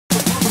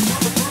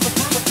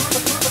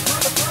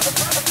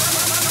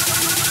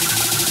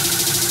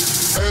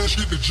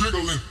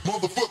jiggling,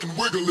 motherfucking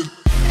wiggling.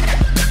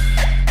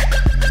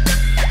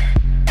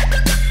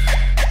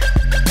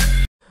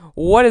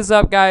 What is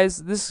up,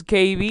 guys? This is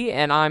KB,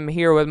 and I'm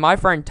here with my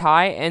friend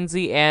Ty,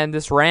 NZ, and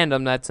this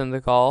random that's in the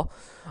call.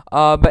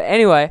 But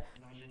anyway,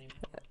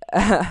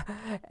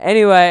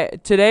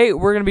 today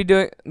we're gonna be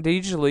doing.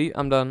 Digitally,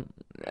 I'm done.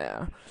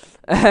 Yeah.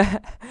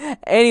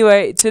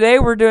 Anyway, today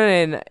we're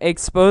doing an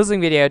exposing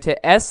video to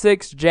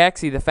S6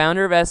 Jaaxi, the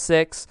founder of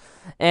S6,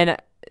 and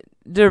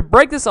to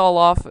break this all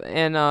off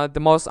in the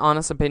most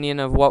honest opinion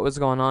of what was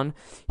going on,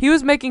 he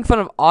was making fun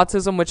of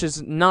autism, which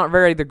is not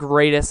very the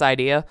greatest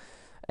idea.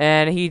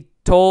 And he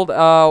told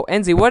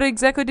NZ, what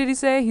exactly did he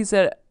say? He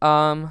said,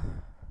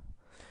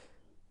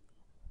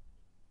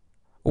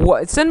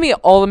 what? Send me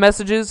all the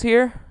messages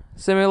here.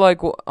 Send me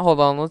like, hold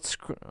on, let's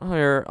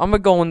here. I'm gonna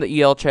go in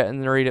the EL chat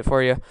and read it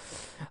for you.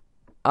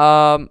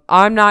 I'm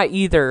not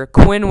either.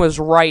 Quinn was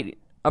right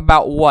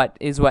about what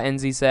is what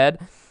NZ said.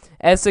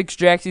 S6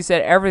 Jaaxi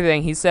said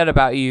everything he said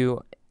about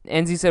you.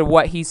 NZ said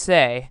what he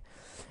say.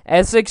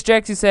 S6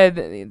 Jaaxi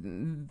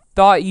said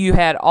thought you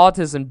had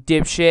autism,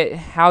 dipshit.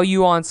 How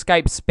you on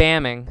Skype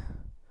spamming?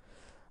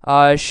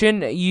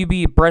 Shouldn't you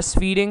be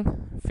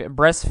breastfeeding?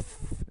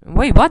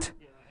 Wait, what?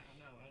 Yeah, I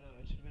know.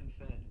 I should have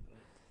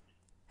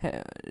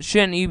been fed.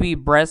 Shouldn't you be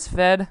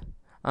breastfed?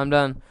 I'm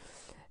done.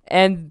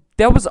 And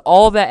that was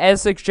all that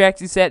S6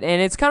 Jaaxi said,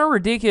 and it's kind of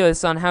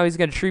ridiculous on how he's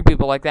going to treat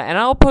people like that. And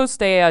I'll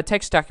post a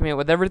text document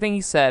with everything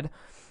he said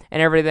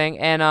and everything.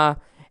 And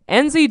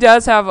NZ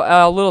does have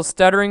a little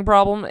stuttering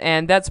problem,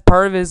 and that's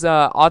part of his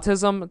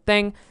autism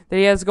thing that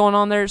he has going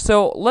on there.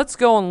 So let's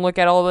go and look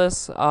at all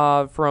this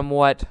from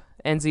what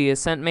NZ has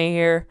sent me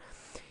here.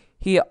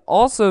 He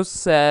also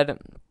said,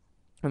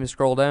 let me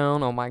scroll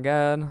down. Oh my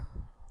god.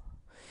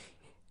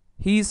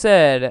 He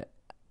said,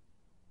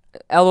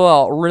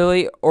 LOL,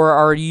 really? Or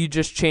are you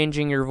just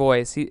changing your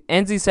voice?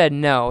 NZ said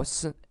no.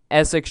 S6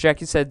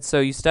 Jaaxi said, so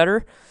you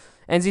stutter?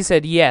 NZ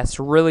said, yes,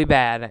 really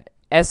bad.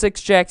 S6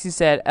 Jaaxi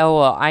said,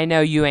 LOL, I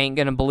know you ain't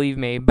gonna believe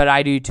me, but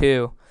I do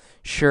too.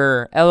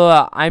 Sure.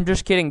 LOL, I'm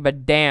just kidding,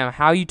 but damn,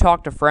 how you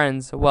talk to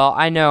friends? Well,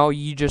 I know,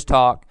 you just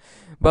talk.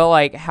 But,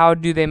 like, how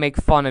do they make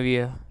fun of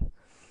you?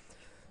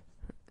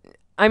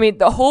 I mean,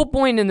 the whole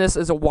point in this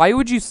is why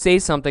would you say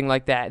something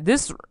like that?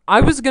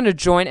 I was gonna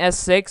join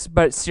S6,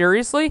 but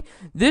seriously,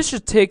 this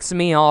just ticks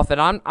me off,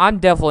 and I'm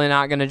definitely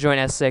not gonna join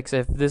S6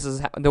 if this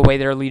is the way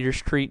their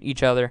leaders treat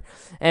each other.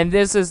 And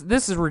this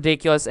is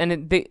ridiculous.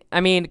 And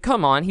I mean,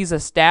 come on, he's a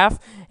staff,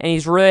 and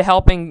he's really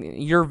helping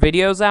your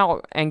videos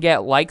out and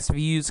get likes,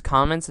 views,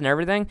 comments, and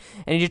everything.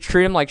 And you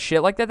treat him like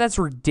shit like that. That's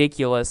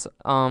ridiculous.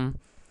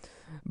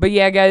 But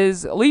yeah,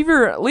 guys, leave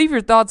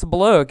your thoughts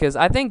below, because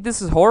I think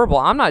this is horrible.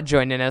 I'm not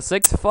joining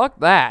S6. Fuck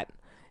that.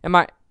 Am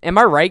I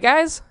right,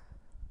 guys?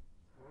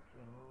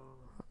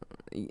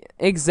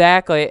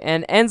 Exactly.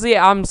 And NZ,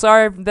 I'm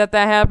sorry that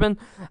happened.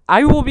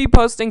 I will be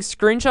posting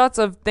screenshots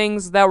of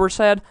things that were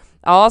said.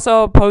 I'll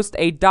also post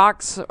a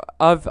docs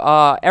of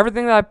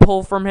everything that I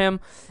pull from him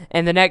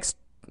in the next,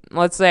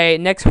 let's say,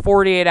 next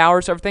 48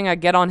 hours. Everything I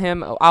get on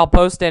him, I'll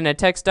post in a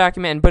text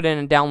document and put it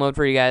in a download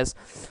for you guys.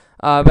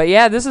 But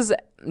yeah, this is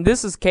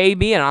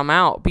KB, and I'm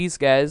out. Peace,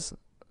 guys.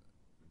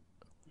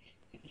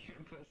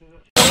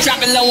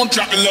 Drop it low, I'm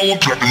dropping low, I'm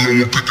dropping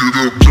low, pick it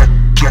up, drop.